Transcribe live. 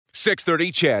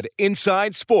630 CHED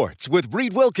Inside Sports with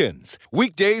Reed Wilkins.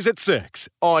 Weekdays at 6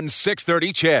 on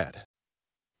 630 CHED.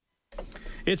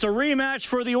 It's a rematch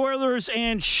for the Oilers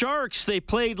and Sharks. They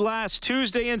played last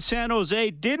Tuesday in San Jose.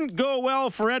 Didn't go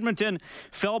well for Edmonton.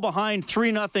 Fell behind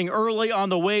 3-0 early on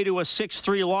the way to a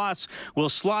 6-3 loss. We'll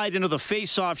slide into the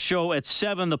face-off show at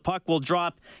 7. The puck will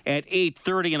drop at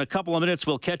 8:30. In a couple of minutes,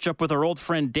 we'll catch up with our old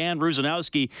friend Dan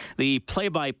Rusanowski, the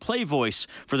play-by-play voice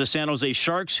for the San Jose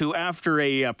Sharks, who after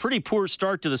a pretty poor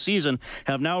start to the season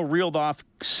have now reeled off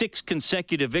 6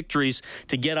 consecutive victories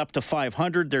to get up to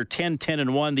 500. They're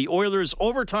 10-10-1. The Oilers'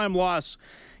 overtime loss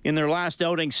in their last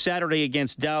outing Saturday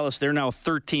against Dallas. They're now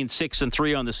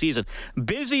 13-6-3 on the season.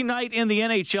 Busy night in the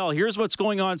NHL. Here's what's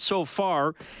going on so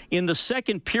far. In the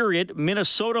second period,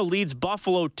 Minnesota leads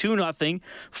Buffalo 2-0.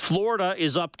 Florida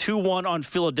is up 2-1 on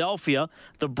Philadelphia.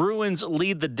 The Bruins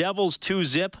lead the Devils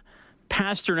 2-0.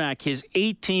 Pasternak, his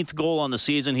 18th goal on the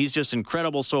season. He's just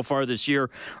incredible so far this year.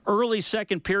 Early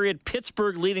second period,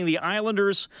 Pittsburgh leading the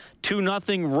Islanders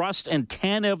 2-0. Rust and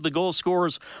Tanev, the goal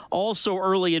scorers. Also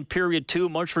early in period 2,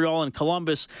 Montreal and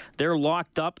Columbus, they're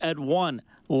locked up at 1.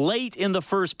 Late in the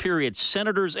first period,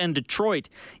 Senators and Detroit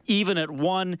even at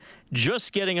 1.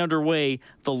 Just getting underway,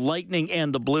 the Lightning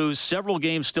and the Blues. Several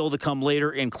games still to come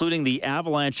later, including the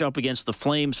Avalanche up against the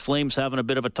Flames. Flames having a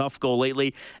bit of a tough go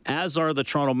lately, as are the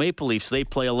Toronto Maple Leafs. They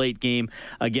play a late game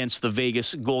against the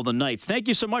Vegas Golden Knights. Thank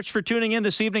you so much for tuning in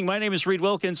this evening. My name is Reed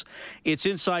Wilkins. It's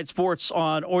Inside Sports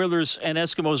on Oilers and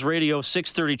Eskimos Radio,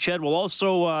 630 CHED. We'll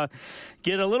also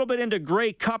get a little bit into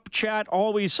Grey Cup chat.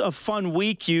 Always a fun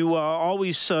week. You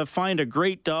always find a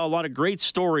lot of great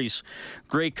stories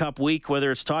Grey Cup week, whether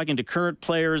it's talking to current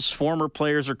players, former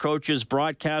players or coaches,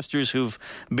 broadcasters who've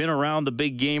been around the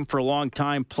big game for a long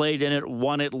time, played in it,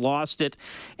 won it, lost it.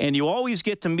 And you always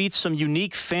get to meet some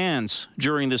unique fans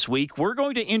during this week. We're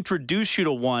going to introduce you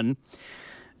to one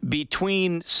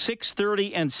between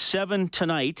 6:30 and 7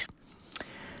 tonight.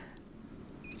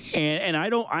 And I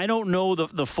don't know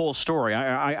the full story.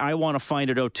 I want to find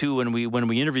it out too when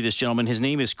we interview this gentleman. His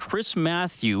name is Chris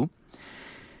Matthew,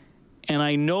 and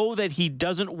I know that he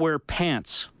doesn't wear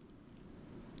pants.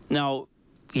 Now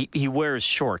he wears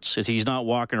shorts. He's not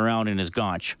walking around in his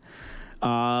gaunch,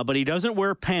 but he doesn't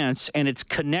wear pants, and it's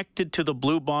connected to the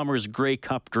Blue Bombers' Grey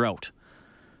Cup drought,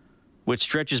 which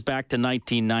stretches back to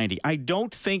 1990. I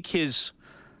don't think his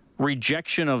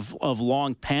rejection of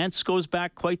long pants goes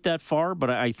back quite that far, but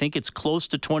I think it's close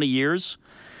to 20 years,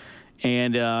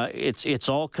 and it's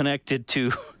all connected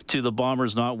to the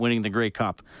Bombers not winning the Grey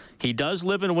Cup. He does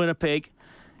live in Winnipeg.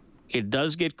 It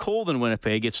does get cold in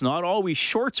Winnipeg. It's not always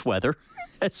shorts weather,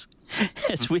 as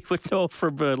we would know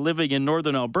from living in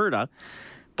northern Alberta.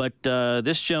 But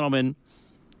this gentleman,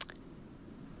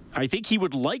 I think he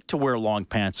would like to wear long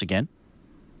pants again.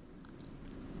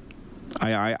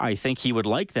 I think he would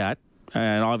like that.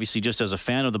 And obviously, just as a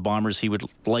fan of the Bombers, he would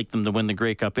like them to win the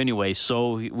Grey Cup anyway.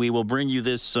 So we will bring you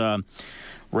this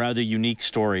rather unique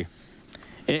story.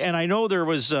 And I know there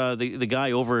was the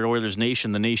guy over at Oilers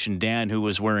Nation, the Nation Dan, who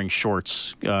was wearing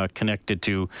shorts connected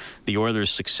to the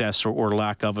Oilers' success or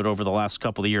lack of it over the last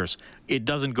couple of years. It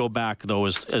doesn't go back, though,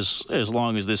 as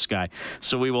long as this guy.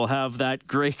 So we will have that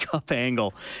Grey Cup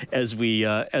angle as we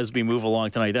move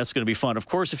along tonight. That's going to be fun. Of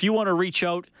course, if you want to reach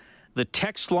out, the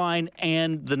text line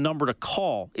and the number to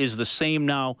call is the same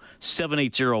now,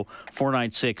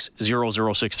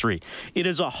 780-496-0063. It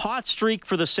is a hot streak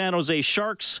for the San Jose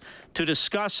Sharks. To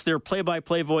discuss their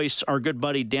play-by-play voice, our good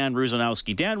buddy Dan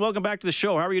Rusanowski. Dan, welcome back to the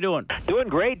show. How are you doing? Doing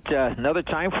great. Another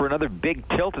time for another big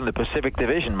tilt in the Pacific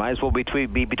Division. Might as well be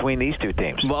between these two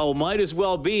teams. Well, might as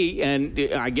well be, and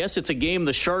I guess it's a game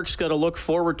the Sharks got to look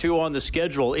forward to on the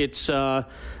schedule.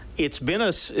 It's been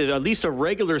at least a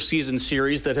regular season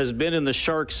series that has been in the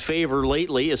Sharks' favor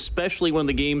lately, especially when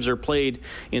the games are played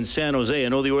in San Jose. I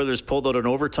know the Oilers pulled out an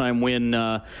overtime win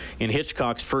in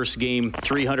Hitchcock's first game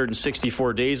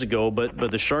 364 days ago,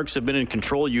 but the Sharks have been in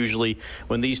control usually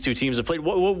when these two teams have played.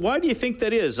 Why do you think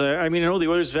that is? I mean, I know the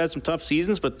Oilers have had some tough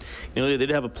seasons, but they did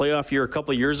have a playoff year a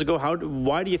couple of years ago.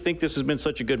 Why do you think this has been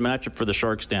such a good matchup for the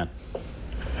Sharks, Dan?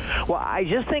 Well, I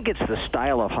just think it's the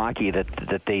style of hockey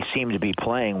that they seem to be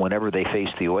playing whenever they face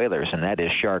the Oilers, and that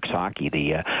is Sharks hockey.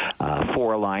 The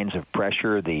 4 lines of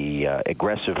pressure, the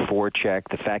aggressive forecheck,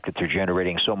 the fact that they're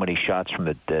generating so many shots from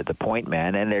the point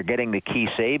man, and they're getting the key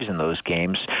saves in those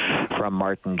games from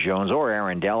Martin Jones or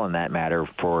Aaron Dell, in that matter,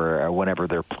 for whenever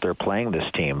they're playing this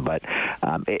team. But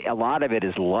a lot of it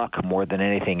is luck more than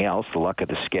anything else. The luck of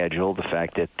the schedule, the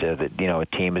fact that a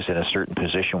team is in a certain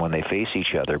position when they face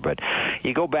each other. But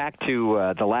you go back back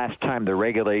to the last time the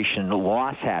regulation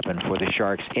loss happened for the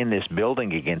Sharks in this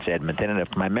building against Edmonton, and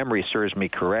if my memory serves me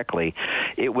correctly,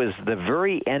 it was the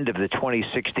very end of the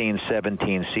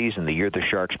 2016-17 season, the year the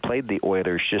Sharks played the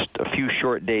Oilers just a few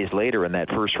short days later in that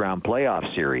first-round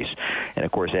playoff series. And,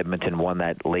 of course, Edmonton won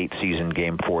that late-season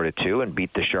game 4-2 and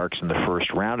beat the Sharks in the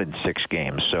first round in 6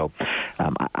 games. So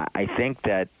I think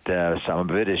that some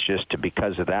of it is just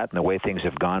because of that and the way things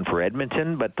have gone for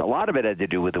Edmonton, but a lot of it had to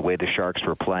do with the way the Sharks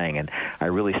were playing, and I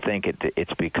really think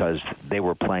it's because they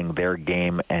were playing their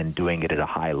game and doing it at a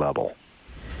high level.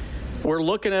 We're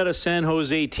looking at a San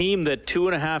Jose team that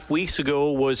 2.5 weeks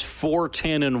ago was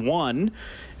 4-10-1,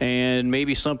 and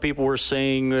maybe some people were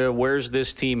saying, where's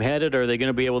this team headed? Are they going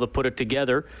to be able to put it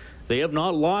together? They have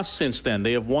not lost since then.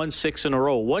 They have won 6 in a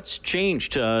row. What's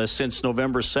changed since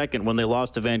November 2nd when they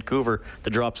lost to Vancouver to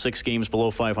drop 6 games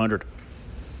below 500?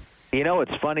 You know,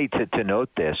 it's funny to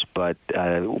note this, but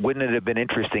wouldn't it have been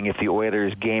interesting if the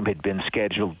Oilers game had been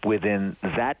scheduled within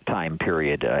that time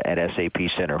period at SAP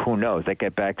Center? Who knows? That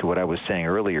got back to what I was saying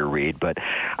earlier, Reed. But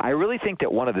I really think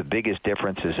that one of the biggest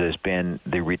differences has been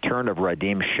the return of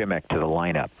Radim Šimek to the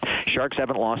lineup. Sharks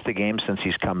haven't lost a game since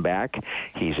he's come back.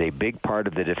 He's a big part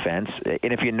of the defense.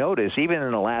 And if you notice, even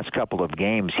in the last couple of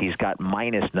games, he's got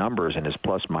minus numbers in his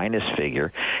plus-minus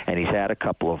figure, and he's had a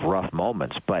couple of rough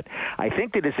moments. But I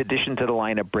think that his addition to the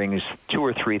lineup brings 2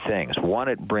 or 3 things. One,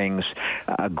 it brings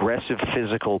aggressive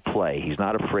physical play. He's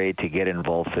not afraid to get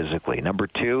involved physically. Number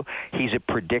 2, he's a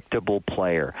predictable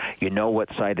player. You know what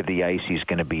side of the ice he's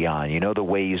going to be on. You know the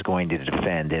way he's going to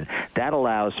defend. And that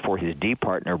allows for his D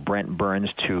partner, Brent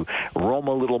Burns, to roam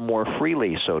a little more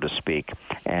freely, so to speak,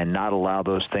 and not allow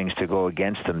those things to go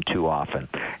against them too often.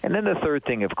 And then the third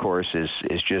thing, of course, is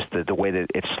just the way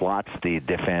that it slots the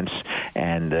defense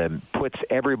and puts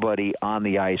everybody on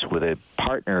the ice with a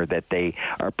partner that they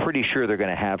are pretty sure they're going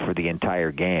to have for the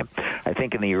entire game. I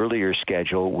think in the earlier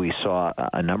schedule we saw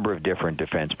a number of different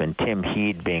defensemen, Tim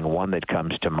Heed being one that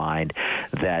comes to mind,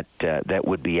 that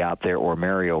would be out there, or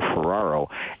Mario Ferraro.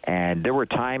 And there were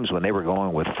times when they were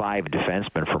going with 5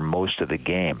 defensemen for most of the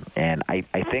game. And I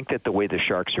think that the way the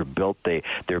Sharks are built,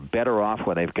 they're better off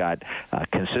when they've got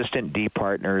consistent D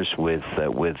partners with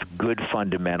good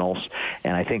fundamentals.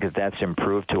 And I think that that's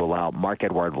improved to allow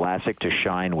Marc-Edouard Vlasic to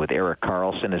shine with Erik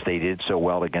Karlsson, as they did so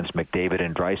well against McDavid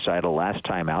and Draisaitl last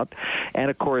time out.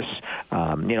 And, of course,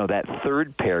 that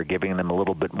third pair giving them a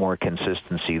little bit more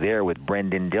consistency there, with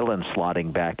Brendan Dillon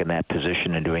slotting back in that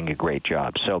position and doing a great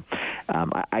job. So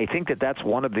I think that that's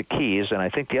one of the keys, and I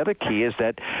think the other key is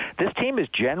that this team has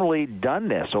generally done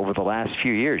this over the last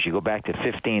few years. You go back to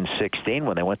 15-16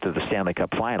 when they went to the Stanley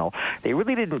Cup Final. They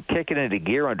really didn't kick it into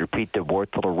gear under Pete DeBoer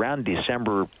till around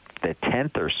December the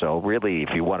 10th or so. Really,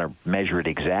 if you want to measure it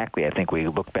exactly, I think we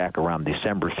look back around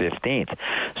December 15th.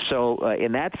 So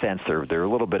in that sense, they're a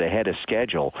little bit ahead of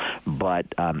schedule. But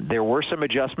there were some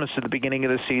adjustments at the beginning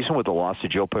of the season with the loss of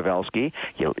Joe Pavelski.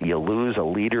 You lose a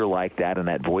leader like that and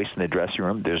that voice in the dressing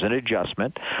room. There's an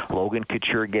adjustment. Logan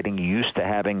Couture getting used to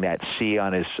having that C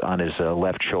on his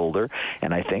left shoulder,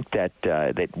 and I think that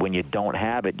when you don't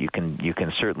have it, you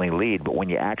can certainly lead. But when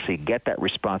you actually get that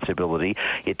responsibility,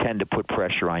 you tend to put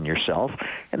pressure on yourself.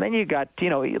 And then you got,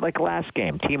 like last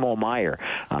game, Timo Meier,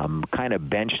 kind of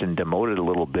benched and demoted a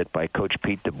little bit by Coach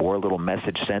Pete DeBoer. A little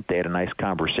message sent. They had a nice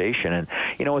conversation. And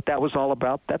you know what that was all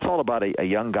about? That's all about a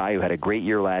young guy who had a great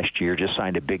year last year, just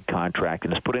signed a big contract,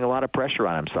 and is putting a lot of pressure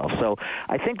on himself. So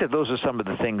I think that those are some of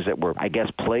the things that were, I guess,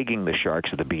 plaguing the Sharks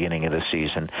at the beginning of the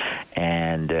season,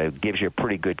 and gives you a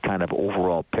pretty good kind of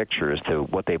overall picture as to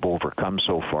what they've overcome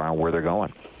so far and where they're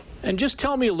going. And just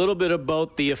tell me a little bit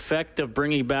about the effect of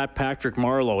bringing back Patrick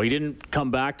Marleau. He didn't come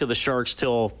back to the Sharks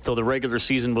till the regular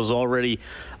season was already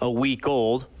a week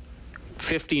old.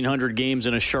 1,500 games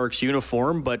in a Sharks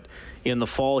uniform, but in the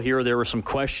fall here there were some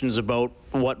questions about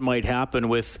what might happen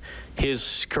with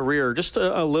his career. Just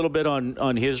a little bit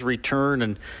on his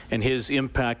return and his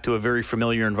impact to a very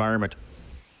familiar environment.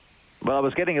 Well, I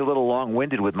was getting a little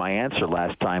long-winded with my answer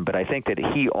last time, but I think that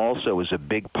he also is a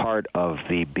big part of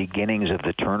the beginnings of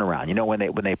the turnaround.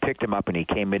 When they picked him up and he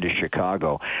came into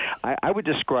Chicago, I would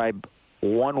describe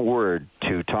one word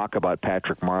to talk about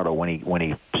Patrick Marleau when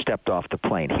he stepped off the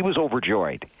plane. He was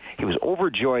overjoyed. He was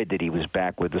overjoyed that he was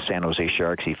back with the San Jose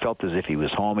Sharks. He felt as if he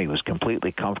was home. He was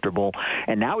completely comfortable.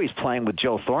 And now he's playing with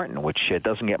Joe Thornton, which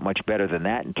doesn't get much better than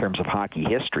that in terms of hockey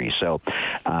history. So,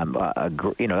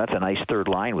 that's a nice third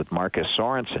line with Marcus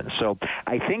Sorensen. So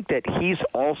I think that he's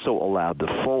also allowed the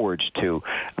forwards to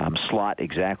slot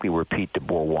exactly where Pete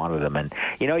DeBoer wanted them. And,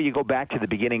 you go back to the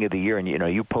beginning of the year and,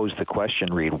 you posed the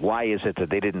question, Reed, why is it it that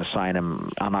they didn't sign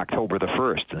him on October the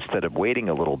 1st instead of waiting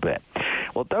a little bit.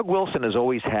 Well, Doug Wilson has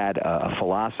always had a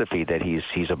philosophy that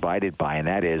he's abided by, and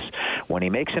that is when he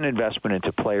makes an investment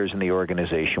into players in the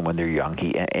organization when they're young,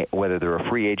 whether they're a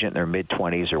free agent in their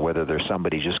mid-20s or whether they're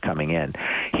somebody just coming in,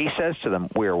 he says to them,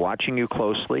 we are watching you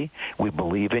closely, we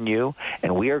believe in you,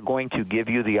 and we are going to give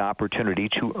you the opportunity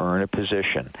to earn a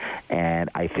position. And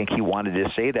I think he wanted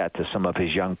to say that to some of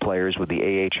his young players with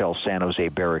the AHL San Jose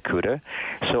Barracuda.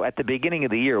 So at the beginning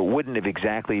of the year, it wouldn't have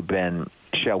exactly been,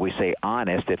 shall we say,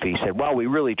 honest if he said, well, we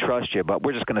really trust you, but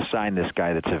we're just going to sign this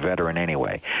guy that's a veteran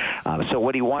anyway. So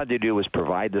what he wanted to do was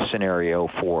provide the scenario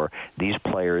for these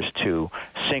players to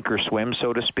sink or swim,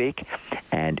 so to speak.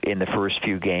 And in the first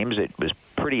few games, it was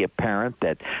pretty apparent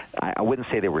that I wouldn't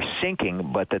say they were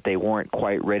sinking, but that they weren't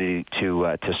quite ready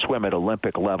to swim at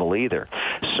Olympic level either.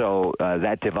 So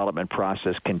that development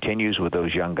process continues with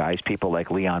those young guys. People like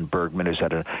Leon Bergman, who's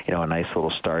had a nice little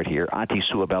start here. Antti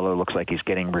Suobelo looks like he's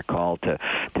getting recalled to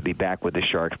be back with the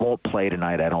Sharks. Won't play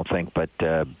tonight, I don't think, but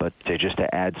just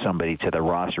to add somebody to the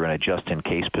roster in a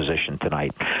just-in-case position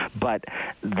tonight. But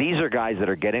these are guys that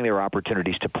are getting their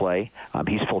opportunities to play.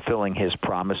 He's fulfilling his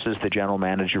promises, the general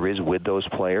manager is, with those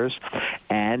players.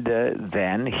 And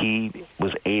then he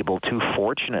was able to,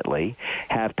 fortunately,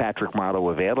 have Patrick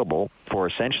Marleau available for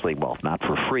essentially, well, not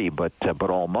for free, but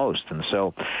almost. And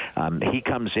so he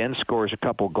comes in, scores a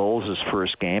couple goals his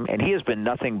first game, and he has been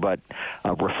nothing but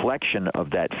a reflection of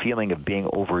that feeling of being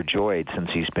overjoyed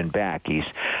since he's been back. He's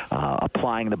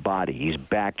applying the body. He's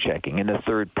back-checking. In the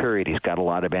third period, he's got a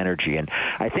lot of energy. And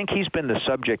I think he's been the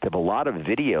subject of a lot of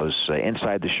videos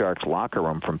inside the Sharks locker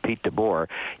room from Pete DeBoer.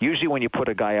 Usually when you put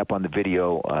a guy up on the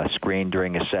video screen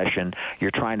during a session,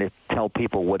 you're trying to tell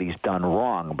people what he's done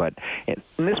wrong. But in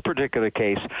this particular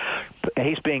case,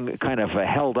 he's being kind of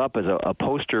held up as a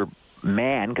poster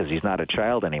man, because he's not a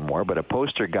child anymore, but a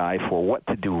poster guy for what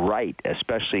to do right,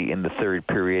 especially in the third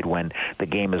period when the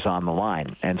game is on the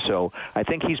line. And so I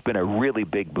think he's been a really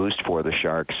big boost for the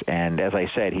Sharks, and as I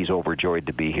said, he's overjoyed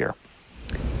to be here.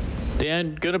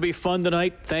 Dan, going to be fun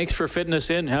tonight. Thanks for fitting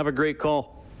us in. Have a great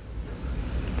call.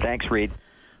 Thanks, Reed.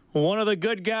 One of the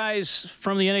good guys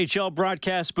from the NHL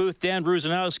broadcast booth, Dan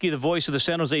Bruzanowski, the voice of the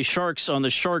San Jose Sharks on the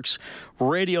Sharks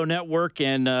radio network,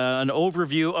 and an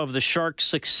overview of the Sharks'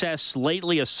 success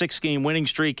lately, a 6-game winning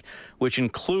streak, which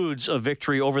includes a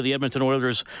victory over the Edmonton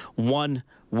Oilers 1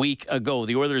 week ago.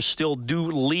 The Oilers still do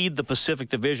lead the Pacific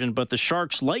Division, but the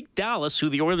Sharks, like Dallas, who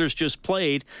the Oilers just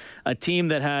played, a team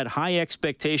that had high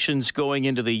expectations going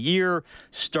into the year,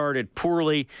 started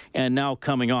poorly, and now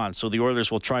coming on. So the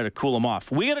Oilers will try to cool them off.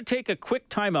 We got to take a quick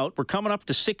timeout. We're coming up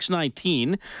to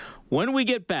 6:19. When we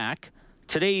get back,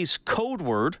 today's code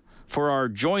word for our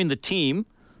Join the Team,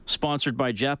 sponsored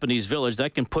by Japanese Village.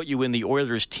 That can put you in the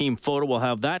Oilers team photo. We'll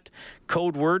have that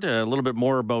code word, a little bit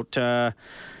more about...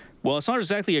 well, it's not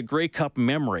exactly a Grey Cup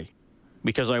memory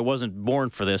because I wasn't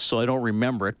born for this, so I don't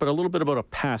remember it, but a little bit about a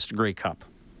past Grey Cup.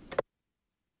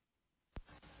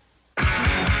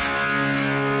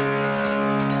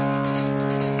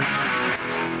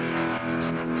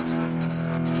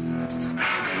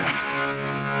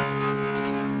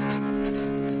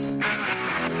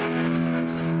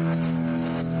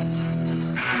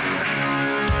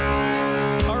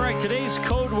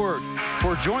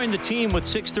 Join the team with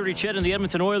 6:30 CHED and the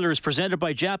Edmonton Oilers, presented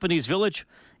by Japanese Village,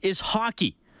 is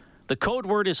hockey. The code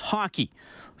word is hockey.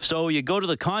 So you go to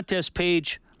the contest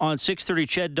page on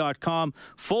 630ched.com.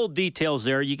 Full details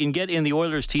there. You can get in the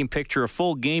Oilers team picture, a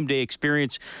full game day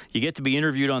experience. You get to be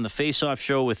interviewed on the Face-Off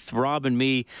show with Rob and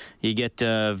me. You get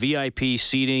VIP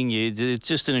seating. It's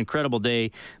just an incredible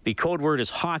day. The code word is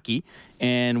hockey,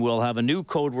 and we'll have a new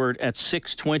code word at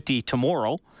 6:20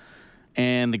 tomorrow.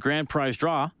 And the grand prize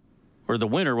draw, or the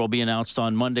winner, will be announced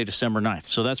on Monday, December 9th.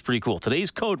 So that's pretty cool.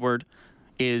 Today's code word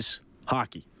is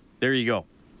hockey. There you go.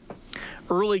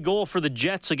 Early goal for the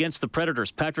Jets against the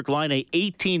Predators. Patrick Laine,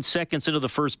 18 seconds into the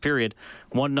first period.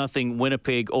 1-0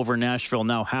 Winnipeg over Nashville.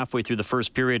 Now halfway through the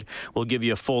first period. We'll give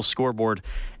you a full scoreboard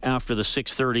after the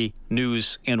 6:30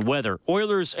 news and weather.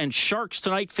 Oilers and Sharks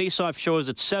tonight. Face-Off show is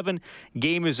at 7.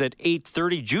 Game is at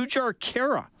 8:30. Jujhar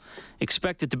Khaira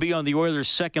expected to be on the Oilers'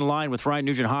 second line with Ryan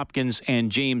Nugent-Hopkins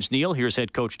and James Neal. Here's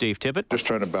head coach Dave Tippett. Just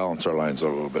trying to balance our lines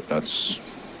out a little bit.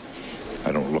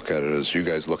 I don't look at it as you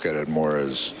guys look at it more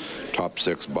as top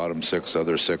 6, bottom 6,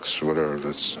 other 6, whatever.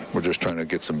 We're just trying to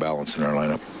get some balance in our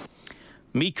lineup.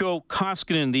 Mikko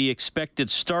Koskinen, the expected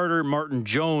starter. Martin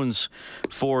Jones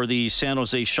for the San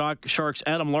Jose Sharks.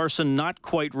 Adam Larsson not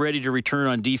quite ready to return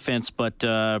on defense, but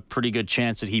pretty good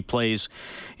chance that he plays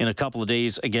in a couple of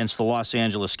days against the Los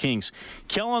Angeles Kings.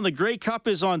 Kellen, the Grey Cup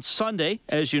is on Sunday,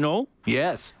 as you know.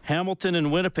 Yes. Hamilton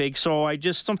and Winnipeg. So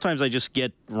sometimes I just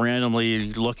get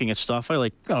randomly looking at stuff. I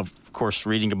like, of course,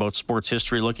 reading about sports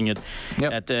history, looking at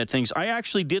things. I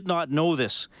actually did not know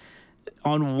this.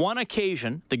 On one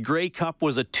occasion, the Grey Cup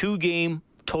was a 2-game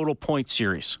total point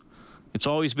series. It's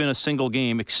always been a single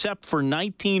game, except for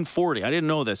 1940. I didn't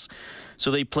know this. So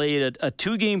they played a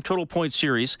 2-game total point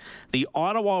series. The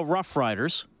Ottawa Rough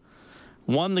Riders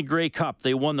won the Grey Cup.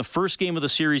 They won the first game of the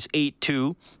series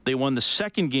 8-2. They won the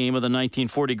second game of the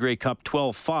 1940 Grey Cup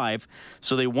 12-5.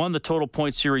 So they won the total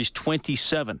point series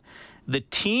 27. The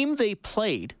team they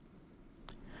played,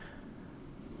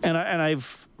 and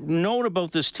I've known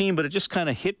about this team, but it just kind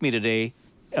of hit me today.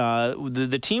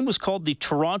 The team was called the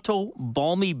Toronto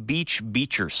Balmy Beach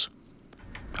Beachers.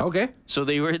 Okay. So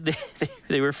they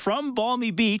were from Balmy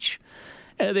Beach,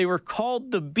 and they were called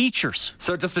the Beachers.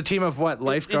 So just a team of what,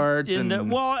 lifeguards?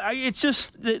 It's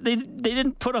just they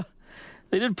didn't put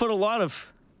a lot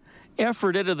of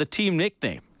effort into the team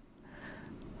nickname.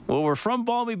 Well, we're from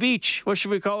Balmy Beach. What should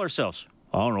we call ourselves?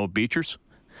 I don't know, Beachers.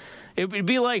 It would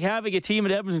be like having a team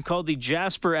in Edmonton called the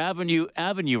Jasper Avenue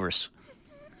Avenuers.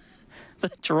 The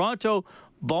Toronto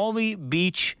Balmy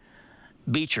Beach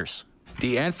Beachers.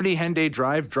 The Anthony Henday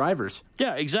Drive Drivers.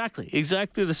 Yeah, exactly.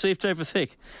 Exactly the same type of thing.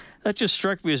 That just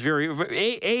struck me as very...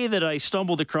 that I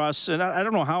stumbled across, and I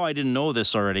don't know how I didn't know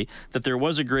this already, that there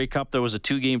was a Grey Cup that was a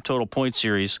 2-game total point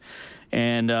series.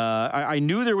 And I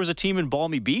knew there was a team in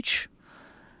Balmy Beach.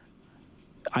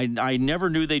 I never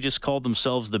knew they just called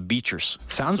themselves the Beachers.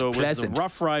 Sounds so it pleasant. was the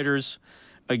Rough Riders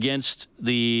against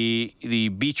the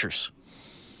Beachers.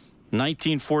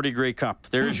 1940 Grey Cup.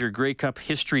 There's your Grey Cup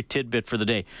history tidbit for the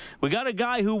day. We got a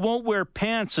guy who won't wear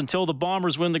pants until the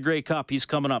Bombers win the Grey Cup. He's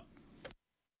coming up.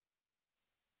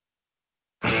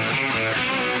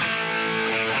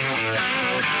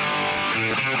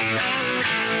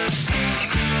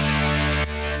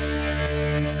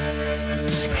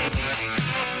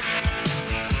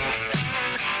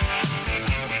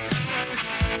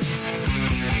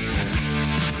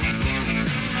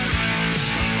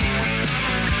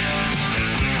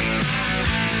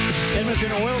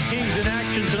 Edmonton Oil Kings in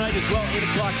action tonight as well. 8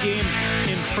 o'clock game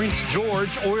in Prince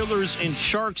George. Oilers and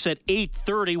Sharks at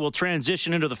 8:30. We'll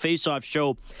transition into the face-off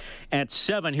show at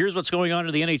 7. Here's what's going on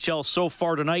in the NHL so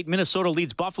far tonight. Minnesota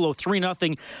leads Buffalo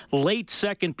 3-0 late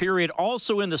second period.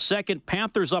 Also in the second,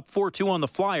 Panthers up 4-2 on the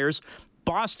Flyers.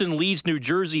 Boston leads New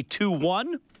Jersey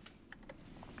 2-1.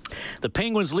 The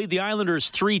Penguins lead the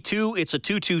Islanders 3-2. It's a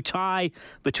 2-2 tie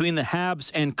between the Habs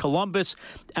and Columbus.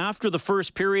 After the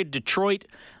first period, Detroit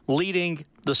leading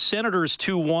the Senators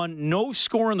 2-1. No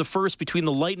score in the first between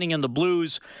the Lightning and the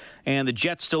Blues. And the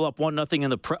Jets still up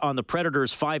 1-0 on the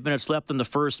Predators. 5 minutes left in the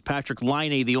first. Patrick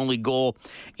Laine, the only goal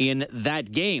in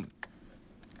that game.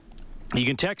 You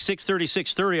can text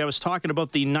 630-630. I was talking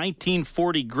about the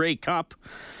 1940 Grey Cup.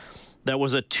 That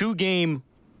was a 2-game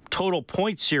total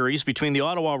point series between the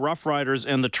Ottawa Rough Riders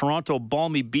and the Toronto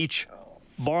Balmy Beach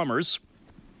Bombers.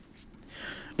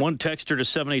 One texter to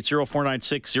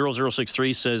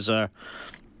 780-496-0063 says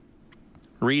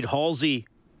Reed Halsey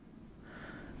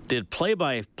did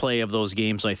play-by-play of those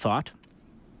games, I thought.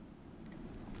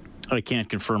 I can't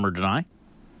confirm or deny.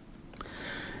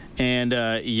 And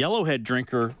Yellowhead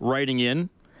Drinker writing in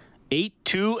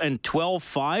 8-2 and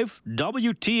 12-5.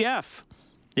 WTF.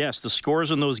 Yes, the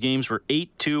scores in those games were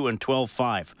 8-2 and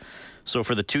 12-5. So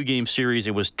for the 2-game series,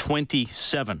 it was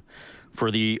 27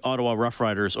 for the Ottawa Rough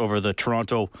Riders over the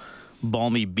Toronto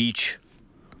Balmy Beach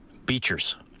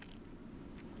Beachers.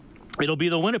 It'll be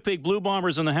the Winnipeg Blue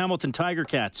Bombers and the Hamilton Tiger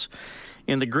Cats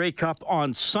in the Grey Cup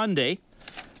on Sunday.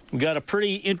 We've got a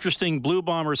pretty interesting Blue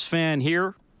Bombers fan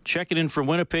here. Checking in from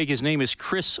Winnipeg. His name is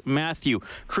Chris Matthew.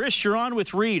 Chris, you're on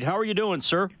with Reed. How are you doing,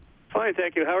 sir? Fine,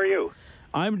 thank you. How are you?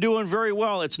 I'm doing very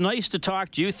well. It's nice to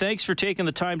talk to you. Thanks for taking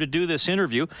the time to do this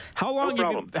interview. How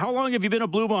long have you been a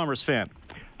Blue Bombers fan?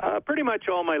 Pretty much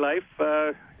all my life.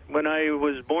 When I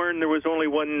was born, there was only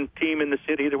one team in the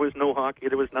city. There was no hockey.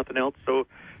 There was nothing else. So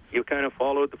you kind of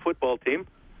followed the football team.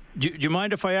 Do you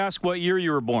mind if I ask what year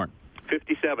you were born?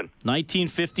 57.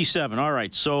 1957. All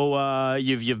right. So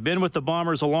you've been with the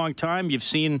Bombers a long time. You've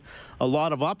seen a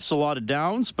lot of ups, a lot of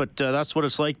downs, but that's what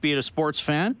it's like being a sports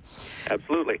fan.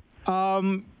 Absolutely.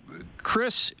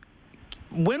 Chris,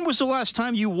 when was the last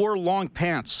time you wore long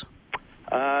pants?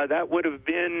 That would have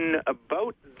been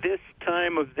about this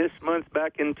time of this month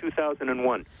back in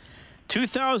 2001.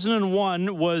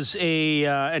 2001 was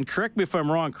and correct me if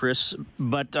I'm wrong, Chris,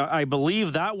 but I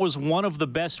believe that was one of the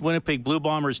best Winnipeg Blue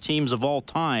Bombers teams of all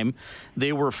time.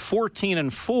 They were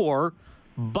 14-4,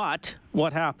 but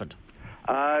what happened?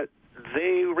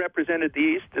 They represented the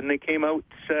East, and they came out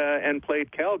and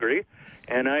played Calgary,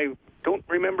 and I don't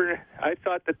remember. I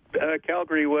thought that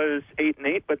Calgary was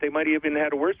 8-8, but they might even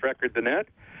had a worse record than that,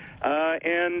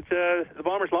 and the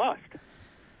Bombers lost.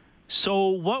 So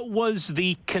what was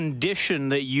the condition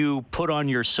that you put on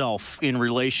yourself in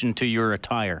relation to your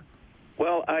attire?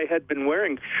 Well, I had been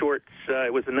wearing shorts.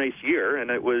 It was a nice year, and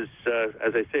it was,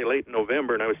 as I say, late in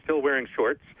November, and I was still wearing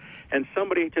shorts. And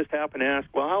somebody just happened to ask,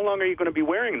 well, how long are you going to be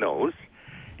wearing those?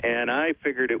 And I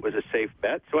figured it was a safe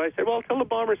bet. So I said, well, until the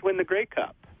Bombers win the Grey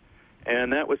Cup.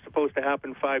 And that was supposed to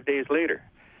happen 5 days later.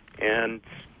 And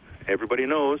everybody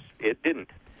knows it didn't.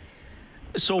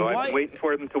 So I've been waiting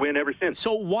for them to win ever since.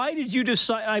 So why did you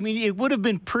decide? I mean, it would have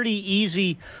been pretty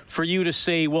easy for you to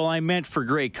say, well, I meant for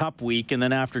Grey Cup week, and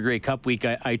then after Grey Cup week,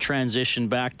 I transitioned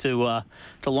back to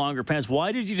longer pants.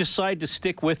 Why did you decide to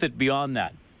stick with it beyond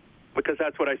that? Because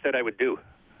that's what I said I would do.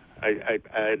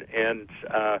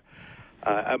 I'm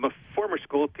a former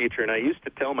school teacher, and I used to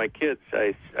tell my kids,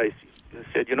 I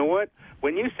said, you know what?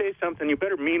 When you say something, you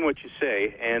better mean what you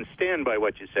say and stand by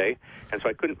what you say. And so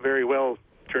I couldn't very well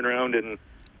turn around and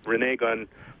renege on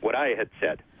what I had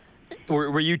said.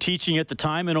 Were you teaching at the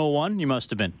time in 01? You must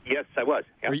have been. Yes, I was.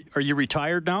 Yeah. Are you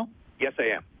retired now? Yes, I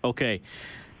am. Okay.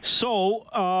 So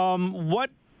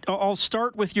I'll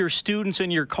start with your students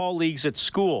and your colleagues at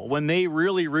school. When they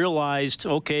really realized,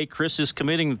 okay, Chris is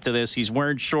committing to this, he's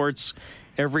wearing shorts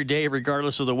every day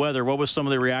regardless of the weather, what was some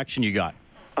of the reaction you got?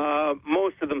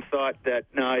 Most of them thought that,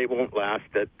 no, it won't last,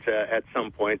 that at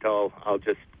some point I'll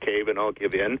just cave and I'll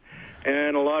give in.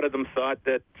 And a lot of them thought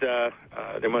that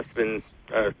there must have been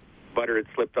butter had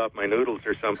slipped off my noodles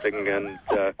or something, and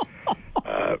that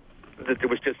there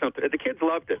was just something. The kids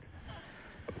loved it,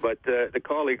 but the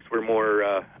colleagues were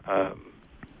more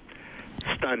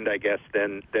stunned, I guess,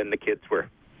 than the kids were.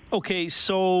 Okay,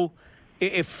 so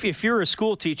if you're a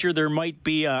school teacher, there might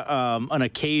be an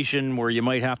occasion where you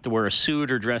might have to wear a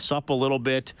suit or dress up a little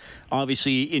bit.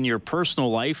 Obviously, in your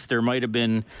personal life, there might have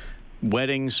been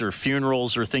weddings or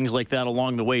funerals or things like that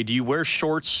along the way. Do you wear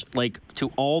shorts like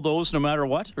to all those no matter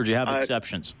what, or do you have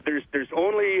exceptions? The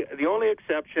only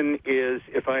exception is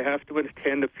if I have to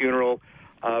attend a funeral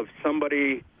of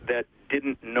somebody that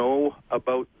didn't know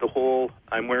about the whole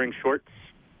I'm wearing shorts,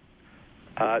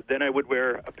 then I would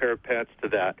wear a pair of pants to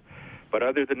that. But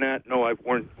other than that, no, I've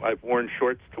worn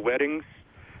shorts to weddings,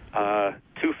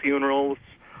 to funerals,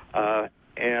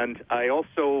 and I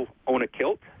also own a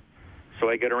kilt. So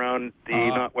I get around the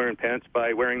not wearing pants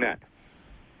by wearing that.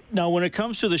 Now, when it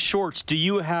comes to the shorts, do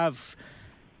you have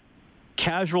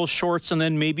casual shorts and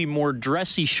then maybe more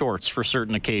dressy shorts for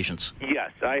certain occasions?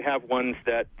 Yes, I have ones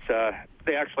that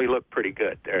they actually look pretty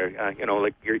good. They're,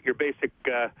 like your basic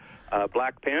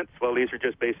black pants. Well, these are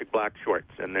just basic black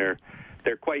shorts, and they're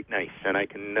quite nice, and I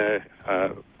can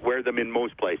wear them in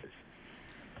most places.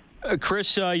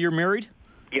 Chris, you're married?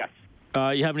 Yes.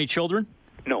 You have any children?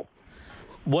 No.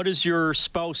 What does your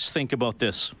spouse think about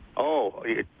this? Oh,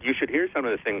 you should hear some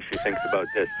of the things she thinks about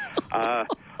this.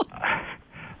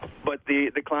 But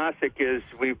the classic is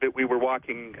we were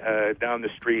walking down the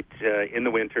street in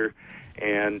the winter,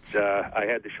 and I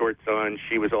had the shorts on.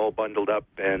 She was all bundled up,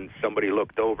 and somebody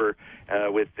looked over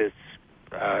with this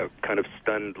kind of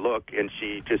stunned look, and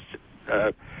she just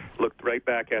looked right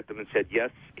back at them and said,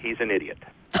 "Yes, he's an idiot."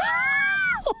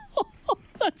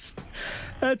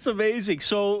 That's amazing.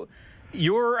 So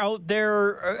you're out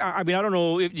there. I mean, I don't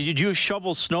know. Did you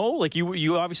shovel snow? Like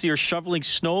you obviously are shoveling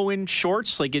snow in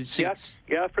shorts. Like it's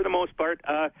yeah, for the most part.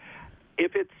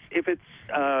 If it's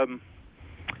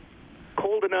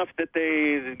cold enough that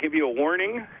they give you a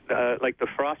warning, like the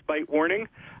frostbite warning,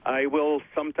 I will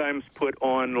sometimes put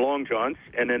on long johns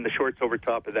and then the shorts over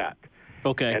top of that.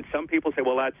 Okay. And some people say,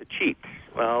 well, that's a cheat.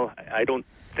 Well, I don't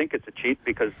think it's a cheat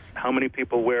because how many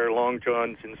people wear long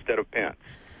johns instead of pants?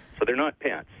 So they're not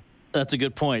pants. That's a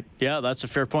good point. Yeah, that's a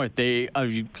fair point.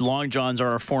 Long johns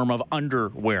are a form of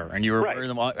underwear, and you were wearing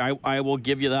them. I will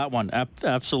give you that one.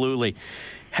 Absolutely.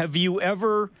 Have you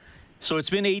ever? So it's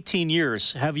been 18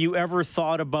 years. Have you ever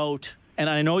thought about? And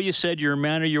I know you said you're a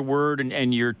man of your word,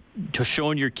 and you're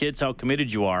showing your kids how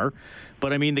committed you are.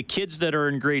 But I mean, the kids that are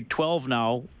in grade 12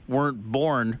 now weren't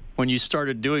born when you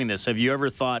started doing this. Have you ever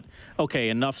thought, okay,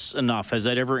 enough's enough? Has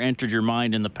that ever entered your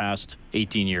mind in the past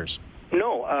 18 years?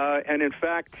 No, and in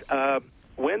fact,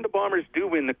 when the Bombers do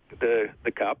win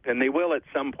the Cup, and they will at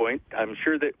some point, I'm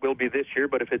sure that will be this year,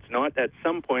 but if it's not, at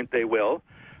some point they will,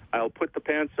 I'll put the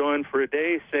pants on for a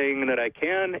day saying that I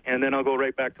can, and then I'll go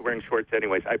right back to wearing shorts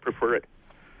anyways. I prefer it.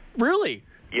 Really?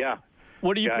 Yeah.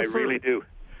 What do you prefer? I really do.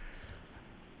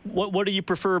 What do you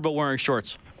prefer about wearing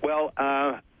shorts? Well,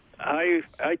 I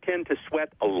tend to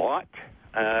sweat a lot,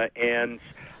 and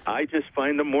I just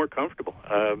find them more comfortable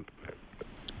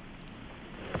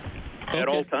at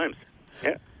all times.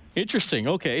 Yeah. Interesting.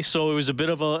 Okay, so it was a bit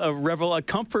of a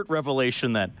comfort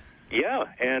revelation then. Yeah,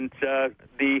 and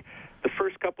the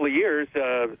first couple of years,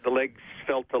 the legs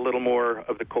felt a little more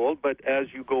of the cold, but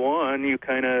as you go on, you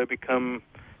kind of become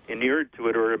inured to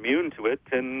it or immune to it,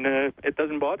 and it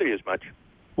doesn't bother you as much.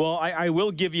 Well, I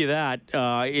will give you that.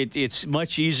 It's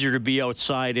much easier to be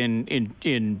outside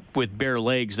in with bare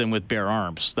legs than with bare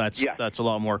arms. That's a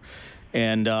lot more.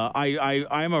 And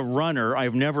I'm a runner.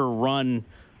 I've never run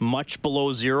much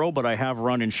below zero, but I have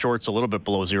run in shorts a little bit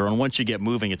below zero. And once you get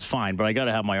moving, it's fine. But I got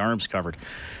to have my arms covered.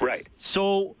 Right.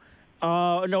 So,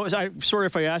 no, I'm sorry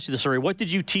if I asked you this already. What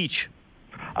did you teach?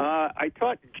 I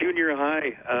taught junior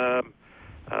high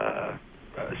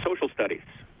social studies.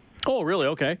 Oh, really?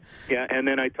 Okay. Yeah, and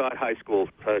then I taught high school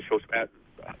social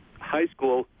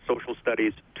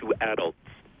studies to adults.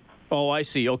 Oh, I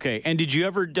see. Okay. And did you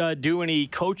ever do any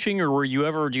coaching, or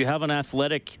do you have an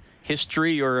athletic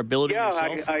history or ability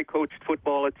yourself? Yeah, I coached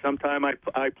football at some time. I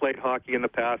played hockey in the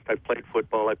past. I played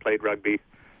football. I played rugby.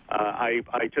 I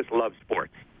just love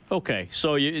sports. Okay,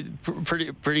 so you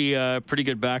pretty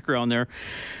good background there.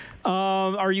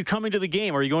 Are you coming to the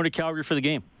game? Are you going to Calgary for the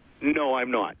game? No, I'm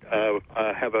not.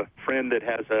 I have a friend that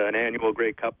has an annual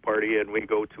Grey Cup party, and we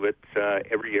go to it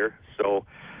every year. So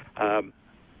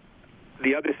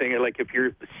the other thing, like if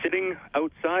you're sitting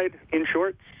outside in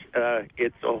shorts,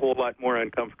 it's a whole lot more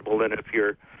uncomfortable than if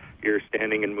you're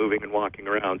standing and moving and walking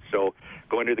around. So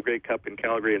going to the Grey Cup in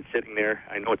Calgary and sitting there,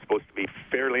 I know it's supposed to be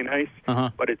fairly nice,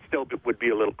 but it still would be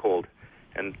a little cold.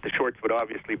 And the shorts would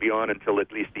obviously be on until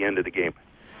at least the end of the game.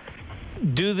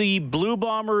 Do the Blue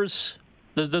Bombers...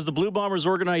 Does the Blue Bombers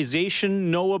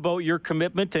organization know about your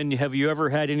commitment, and have you ever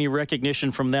had any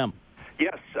recognition from them?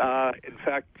 Yes. In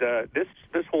fact,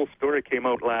 this whole story came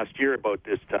out last year about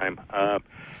this time.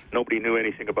 Nobody knew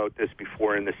anything about this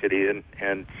before in the city,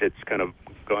 and it's kind of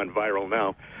gone viral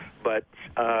now. But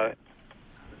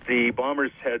the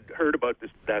Bombers had heard about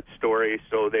that story,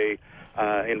 so they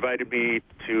invited me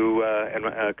to and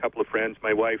a couple of friends,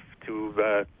 my wife, to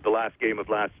the last game of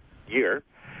last year,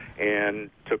 and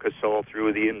took us all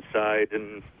through the inside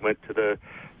and went to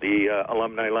the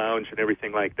alumni lounge and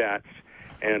everything like that.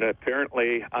 And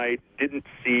apparently, I didn't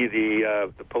see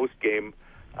the post game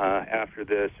after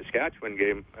the Saskatchewan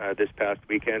game this past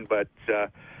weekend, but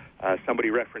somebody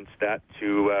referenced that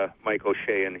to Mike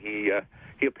O'Shea, and he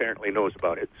apparently knows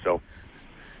about it. So.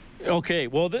 Okay,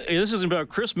 well, this is about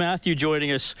Chris Matthew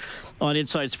joining us on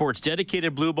Inside Sports,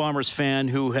 dedicated Blue Bombers fan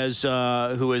who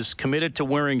is committed to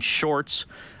wearing shorts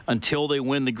until they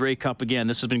win the Grey Cup again.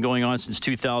 This has been going on since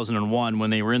 2001 when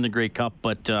they were in the Grey Cup,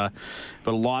 but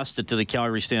lost it to the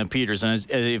Calgary Stampeders. And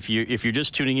if you're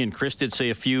just tuning in, Chris did say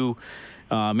a few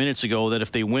minutes ago that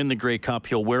if they win the Grey Cup,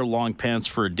 he'll wear long pants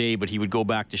for a day, but he would go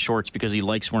back to shorts because he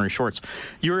likes wearing shorts.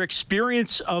 Your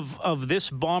experience of this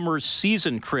Bombers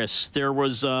season, Chris, there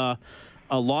was a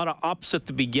lot of ups at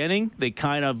the beginning. They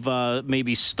kind of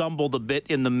maybe stumbled a bit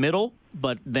in the middle,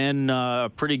 but then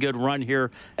a pretty good run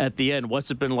here at the end.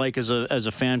 What's it been like as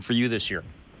a fan for you this year?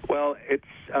 Well, it's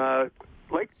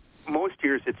like most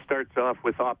years, it starts off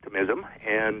with optimism,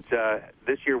 and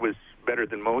this year was better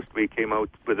than most. We came out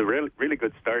with a really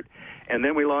good start, and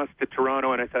then we lost to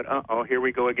Toronto, and I thought, uh-oh, here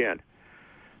we go again.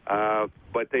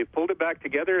 But they pulled it back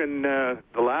together, and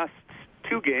the last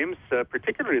two games,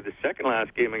 particularly the second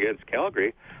last game against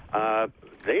Calgary,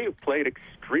 they played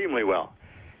extremely well.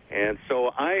 And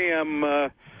so I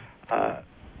am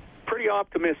pretty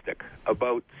optimistic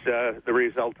about the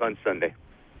result on Sunday.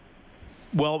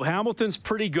 Well, Hamilton's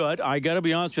pretty good. I got to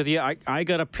be honest with you. I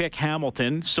got to pick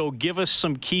Hamilton. So give us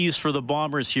some keys for the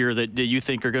Bombers here that you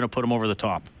think are going to put them over the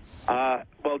top.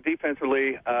 Well,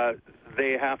 defensively,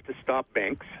 they have to stop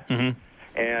Banks. Mm-hmm.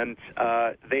 And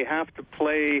they have to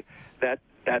play that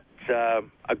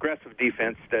aggressive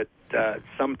defense that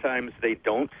sometimes they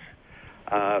don't.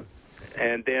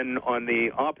 And then on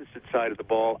the opposite side of the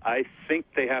ball, I think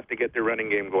they have to get their running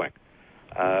game going,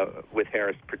 with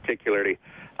Harris particularly.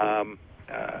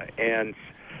 And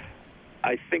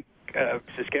I think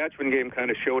Saskatchewan game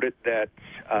kind of showed it that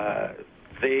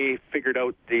they figured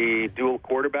out the dual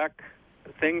quarterback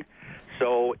thing.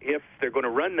 So if they're going to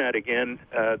run that again,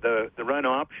 the run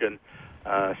option,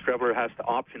 Streveler has to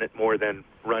option it more than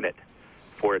run it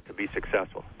for it to be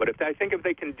successful. But I think if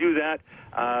they can do that,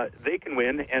 they can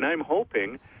win. And I'm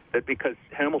hoping that because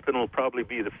Hamilton will probably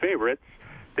be the favorites,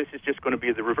 this is just going to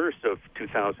be the reverse of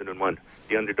 2001.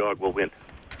 The underdog will win.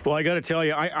 Well, I got to tell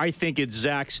you, I think it's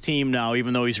Zach's team now,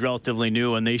 even though he's relatively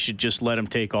new, and they should just let him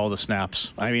take all the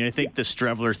snaps. I mean, I think the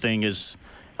Strevler thing is,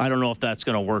 I don't know if that's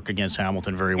going to work against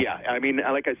Hamilton very well. Yeah, I mean,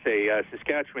 like I say,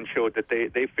 Saskatchewan showed that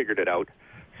they figured it out.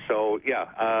 So,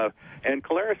 yeah, and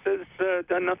Collaros has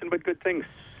done nothing but good things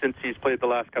since he's played the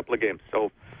last couple of games.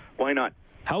 So, why not?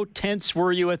 How tense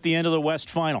were you at the end of the West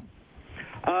Final?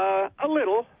 A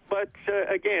little, but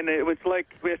again, it was like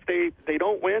if they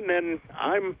don't win, then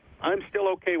I'm still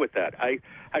okay with that. I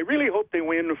really hope they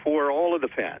win for all of the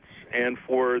fans and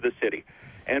for the city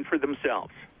and for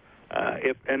themselves.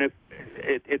 If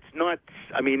it's not,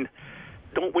 I mean,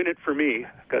 don't win it for me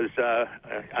because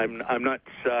I'm not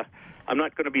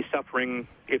going to be suffering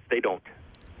if they don't.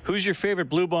 Who's your favorite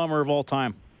Blue Bomber of all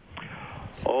time?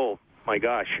 Oh my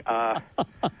gosh!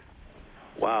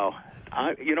 Wow.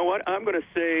 You know what? I'm going to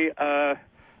say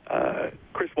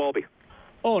Chris Walby.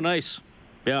 Oh, nice.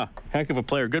 Yeah, heck of a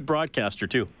player. Good broadcaster,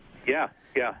 too. Yeah.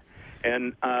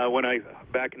 And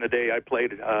back in the day, I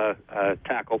played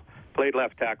tackle, played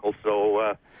left tackle,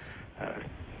 so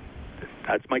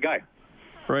that's my guy.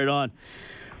 Right on.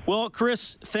 Well,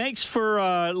 Chris, thanks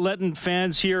for letting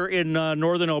fans here in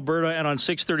northern Alberta and on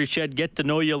 630 CHED get to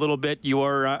know you a little bit. You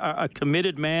are a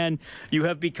committed man. You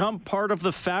have become part of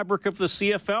the fabric of the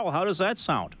CFL. How does that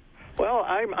sound? Well,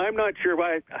 I'm not sure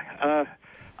why.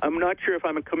 I'm not sure if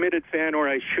I'm a committed fan or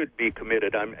I should be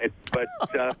committed. But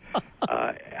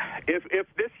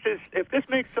if this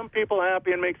makes some people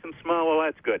happy and makes them smile, well,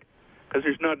 that's good because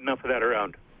there's not enough of that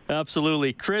around.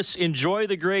 Absolutely. Chris, enjoy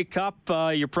the Grey Cup.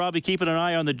 You're probably keeping an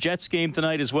eye on the Jets game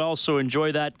tonight as well, so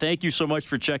enjoy that. Thank you so much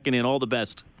for checking in. All the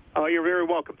best. Oh, you're very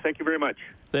welcome. Thank you very much.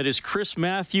 That is Chris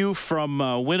Matthew from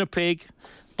Winnipeg.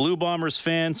 Blue Bombers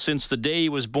fan since the day he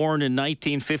was born in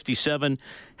 1957,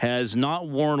 has not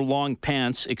worn long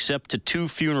pants except to 2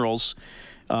 funerals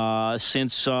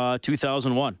since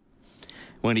 2001,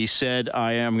 when he said,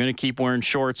 I am going to keep wearing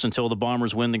shorts until the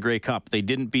Bombers win the Grey Cup. They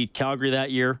didn't beat Calgary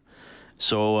that year.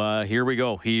 So here we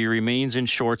go. He remains in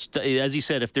shorts. As he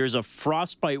said, if there's a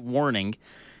frostbite warning,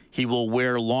 he will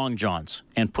wear long johns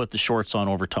and put the shorts on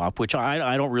over top, which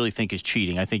I don't really think is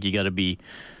cheating. I think you got to be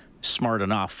smart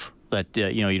enough that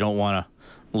you don't want to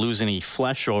lose any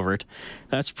flesh over it.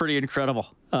 That's pretty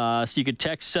incredible. So you can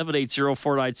text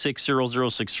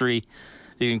 780-496-0063.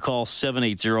 You can call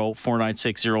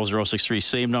 780-496-0063.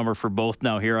 Same number for both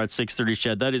now here at 630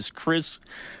 CHED. That is Chris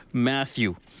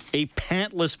Matthew, a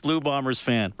pantless Blue Bombers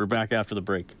fan. We're back after the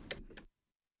break.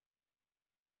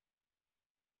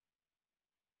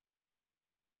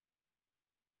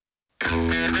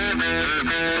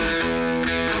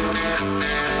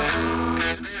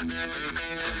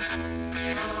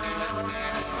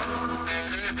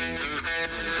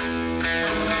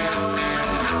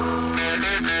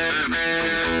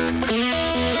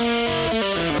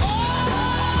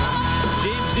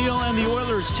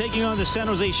 Taking on the San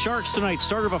Jose Sharks tonight.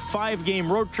 Start of a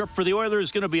 5-game road trip for the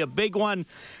Oilers. Going to be a big one.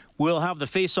 We'll have the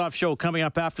face-off show coming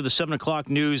up after the 7 o'clock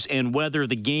news and weather.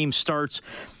 The game starts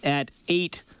at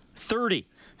 8:30.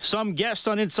 Some guests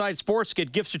on Inside Sports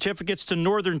get gift certificates to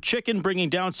Northern Chicken, bringing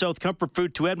down South comfort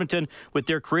food to Edmonton with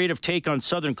their creative take on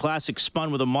Southern classics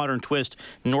spun with a modern twist.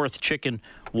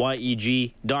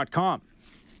 NorthChickenYEG.com.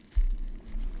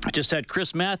 I just had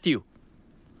Chris Matthew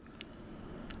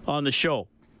on the show.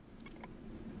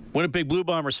 Winnipeg Blue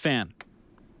Bombers fan.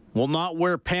 Will not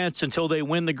wear pants until they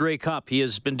win the Grey Cup. He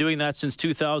has been doing that since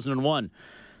 2001.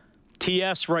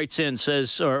 TS writes in,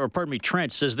 says, or pardon me,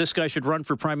 Trent says, this guy should run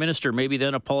for Prime Minister. Maybe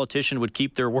then a politician would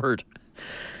keep their word.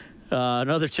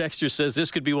 Another texter says,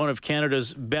 this could be one of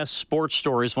Canada's best sports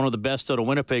stories, one of the best out of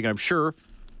Winnipeg, I'm sure.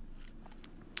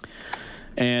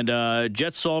 And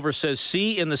Jet Solver says,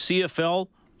 see, in the CFL,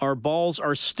 our balls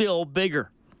are still bigger.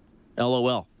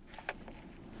 LOL.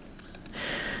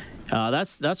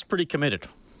 That's pretty committed.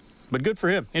 But good for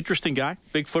him. Interesting guy.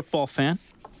 Big football fan.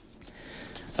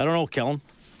 I don't know, Kellen.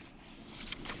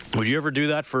 Would you ever do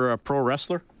that for a pro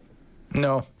wrestler?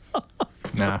 No.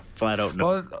 Nah. Flat out no.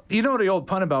 Well, you know the old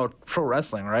pun about pro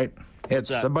wrestling, right?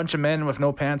 It's a bunch of men with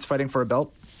no pants fighting for a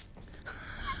belt.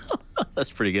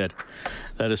 That's pretty good.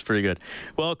 That is pretty good.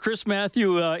 Well, Chris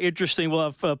Matthew, interesting.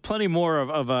 We'll have plenty more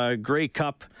of Grey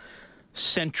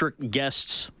Cup-centric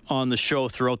guests on the show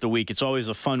throughout the week. It's always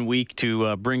a fun week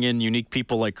to bring in unique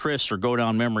people like Chris or go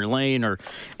down memory lane or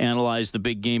analyze the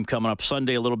big game coming up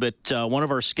Sunday a little bit. One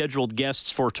of our scheduled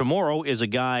guests for tomorrow is a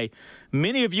guy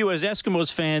many of you as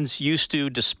Eskimos fans used to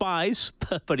despise,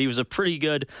 but he was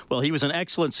he was an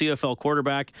excellent CFL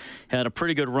quarterback, had a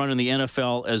pretty good run in the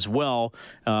NFL as well.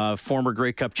 Former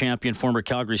Grey Cup champion, former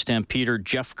Calgary Stampeder,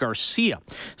 Jeff Garcia,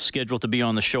 scheduled to be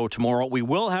on the show tomorrow. We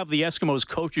will have the Eskimos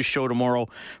coaches show tomorrow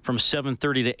from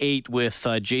 7:30 to 8 with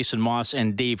Jason Moss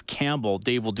and Dave Campbell.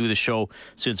 Dave will do the show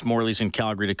since Morley's in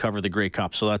Calgary to cover the Grey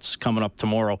Cup, so that's coming up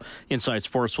tomorrow. Inside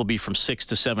Sports will be from 6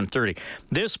 to 7:30.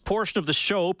 This portion of the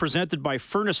show presented by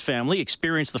Furnace Family.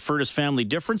 Experience the Furnace Family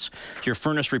difference. Your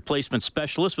furnace replacement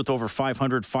specialist with over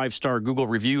 500 five-star Google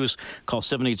reviews. Call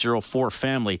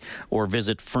 7804-FAMILY or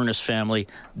visit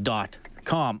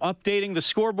furnacefamily.com. Updating the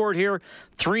scoreboard here.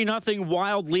 3-0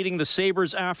 Wild leading the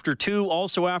Sabres after 2.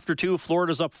 Also after 2,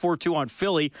 Florida's up 4-2 on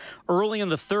Philly. Early in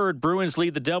the third, Bruins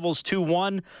lead the Devils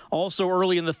 2-1. Also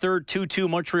early in the third, 2-2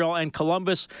 Montreal and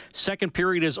Columbus. Second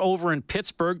period is over in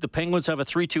Pittsburgh. The Penguins have a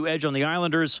 3-2 edge on the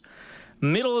Islanders.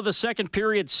 Middle of the second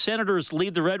period, Senators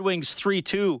lead the Red Wings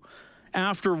 3-2.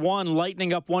 After 1,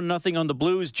 Lightning up 1-0 on the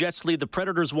Blues. Jets lead the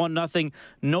Predators 1-0.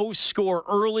 No score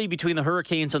early between the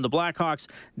Hurricanes and the Blackhawks.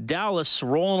 Dallas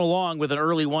rolling along with an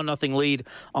early 1-0 lead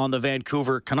on the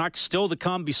Vancouver Canucks. Still to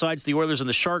come besides the Oilers and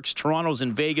the Sharks. Toronto's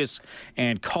in Vegas,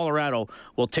 and Colorado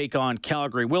will take on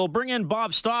Calgary. We'll bring in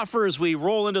Bob Stauffer as we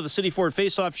roll into the City Ford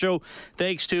Faceoff Show.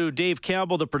 Thanks to Dave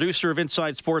Campbell, the producer of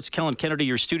Inside Sports. Kellen Kennedy,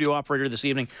 your studio operator this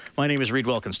evening. My name is Reed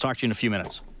Wilkins. Talk to you in a few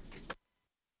minutes.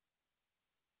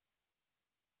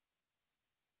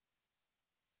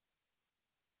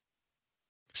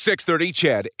 6:30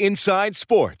 CHED Inside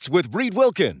Sports with Reed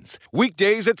Wilkins.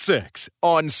 Weekdays at 6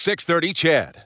 on 6:30 CHED.